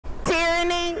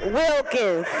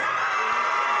Wilkins.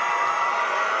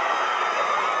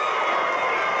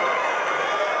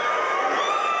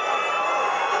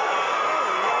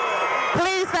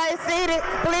 Please stay seated.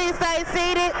 Please stay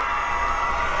seated.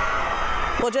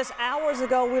 Well, just hours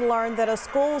ago, we learned that a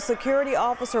school security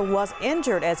officer was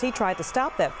injured as he tried to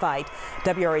stop that fight.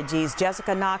 WREG's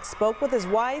Jessica Knox spoke with his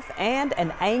wife and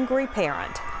an angry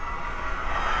parent.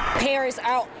 Parents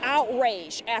are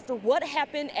outraged after what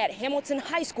happened at Hamilton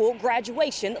High School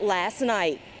graduation last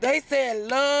night. They said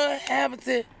love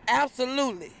Hamilton,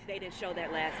 absolutely. They didn't show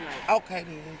that last night. Okay,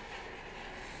 then.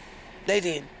 They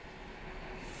didn't.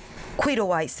 Quita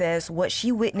White says what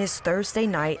she witnessed Thursday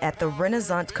night at the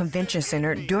Renaissance Convention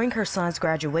Center during her son's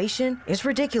graduation is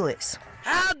ridiculous.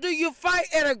 How do you fight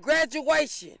at a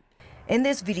graduation? In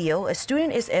this video, a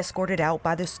student is escorted out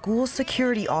by the school's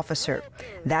security officer.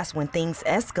 That's when things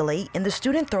escalate and the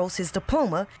student throws his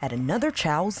diploma at another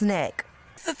child's neck.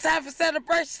 It's a time for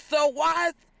celebration, so why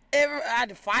is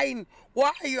everybody fighting?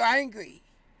 Why are you angry?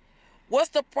 What's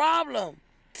the problem?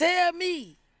 Tell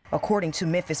me. According to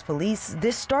Memphis police,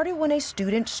 this started when a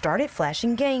student started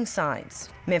flashing gang signs.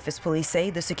 Memphis police say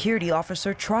the security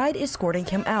officer tried escorting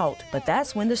him out, but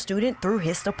that's when the student threw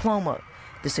his diploma.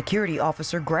 The security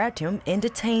officer grabbed him and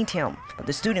detained him, but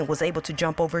the student was able to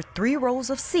jump over 3 rows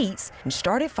of seats and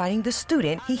started fighting the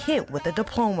student he hit with a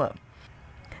diploma.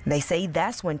 They say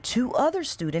that's when 2 other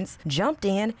students jumped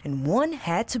in and one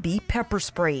had to be pepper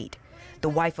sprayed. The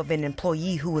wife of an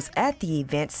employee who was at the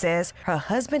event says her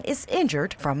husband is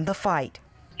injured from the fight.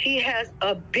 He has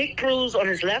a big bruise on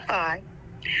his left eye.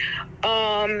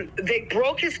 They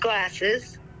broke his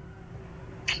glasses.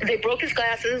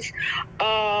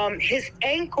 His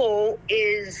ankle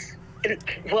is,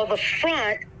 well, the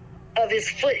front of his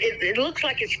foot, it looks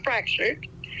like it's fractured.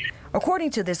 According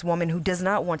to this woman who does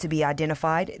not want to be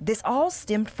identified, this all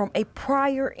stemmed from a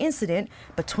prior incident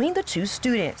between the 2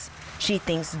 students. She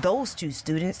thinks those 2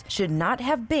 students should not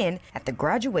have been at the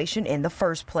graduation in the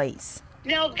first place.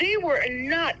 Now, they were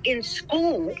not in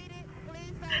school,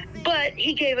 but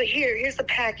he gave it, here's the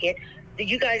packet that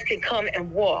you guys can come and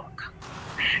walk.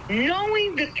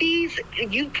 Knowing that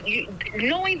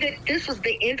knowing that this was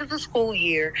the end of the school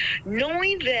year,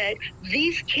 knowing that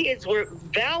these kids were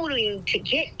vowing to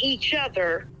get each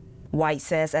other. White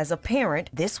says as a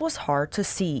parent, this was hard to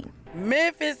see.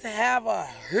 Memphis have a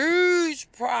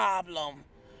huge problem,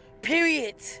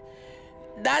 period.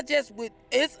 Not just with,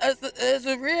 it's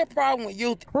a real problem with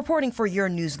youth. Reporting for your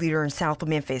news leader in South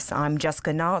Memphis, I'm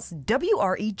Jessica Knox,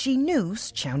 WREG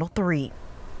News, Channel 3.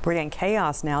 Bringing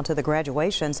chaos now to the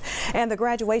graduations. And the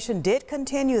graduation did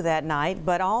continue that night,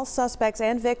 but all suspects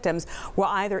and victims were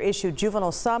either issued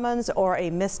juvenile summons or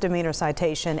a misdemeanor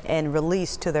citation and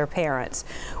released to their parents.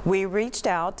 We reached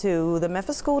out to the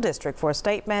Memphis School District for a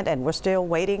statement, and we're still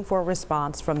waiting for a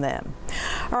response from them.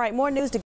 All right, more news to